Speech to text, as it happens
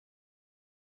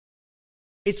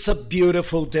It's a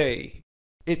beautiful day.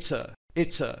 It's a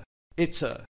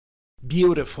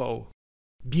beautiful,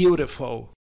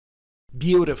 beautiful,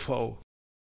 beautiful.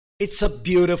 It's a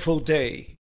beautiful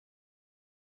day.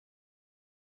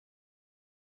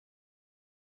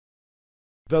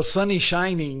 The sun is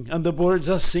shining and the birds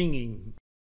are singing.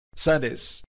 Sun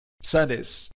is.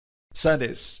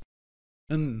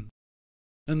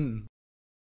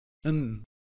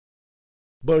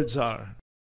 Birds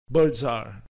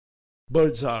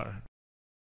are.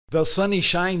 The sun is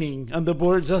shining and the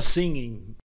birds are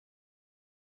singing.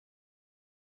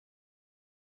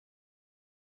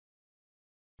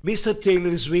 Mr. Taylor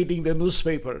is reading the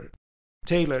newspaper.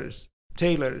 Taylor's.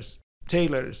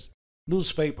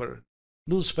 Newspaper.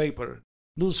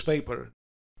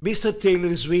 Mr. Taylor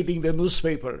is reading the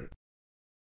newspaper.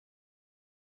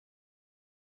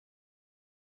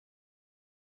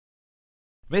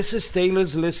 Mrs.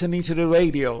 Taylor's listening to the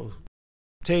radio.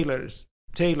 Taylor's.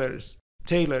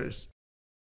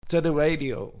 To the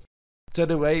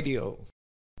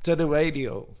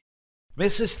radio.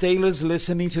 Mrs. Taylor's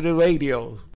listening to the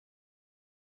radio.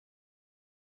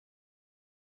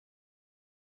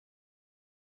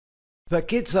 The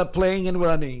kids are playing and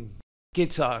running.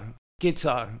 Kids are. The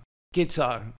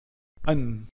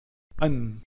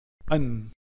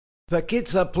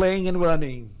kids are playing and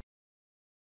running.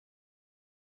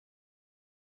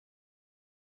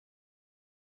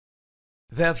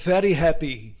 They're very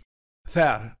happy.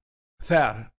 Fair.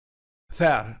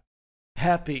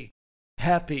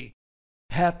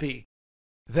 Happy.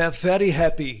 They're very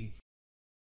happy.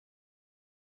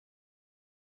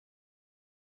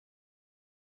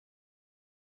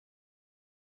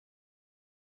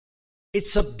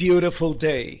 It's a beautiful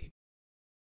day.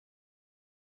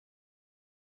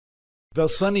 The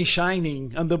sun is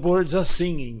shining and the birds are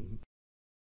singing.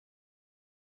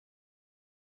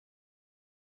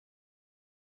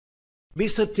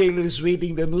 Mr. Taylor is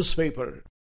reading the newspaper.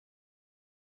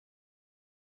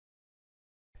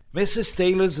 Mrs.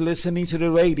 Taylor is listening to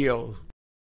the radio.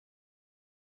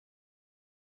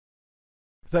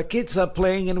 The kids are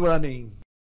playing and running.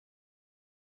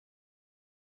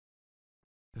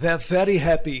 They're very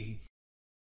happy.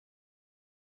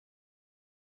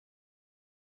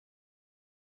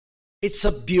 It's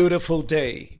a beautiful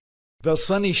day. The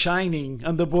sun is shining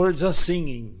and the birds are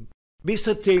singing.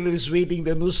 Mr. Taylor is reading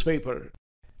the newspaper.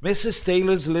 Mrs.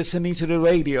 Taylor is listening to the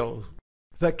radio.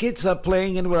 The kids are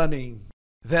playing and running.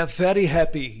 They're very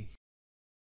happy.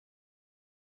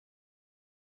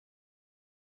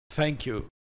 Thank you.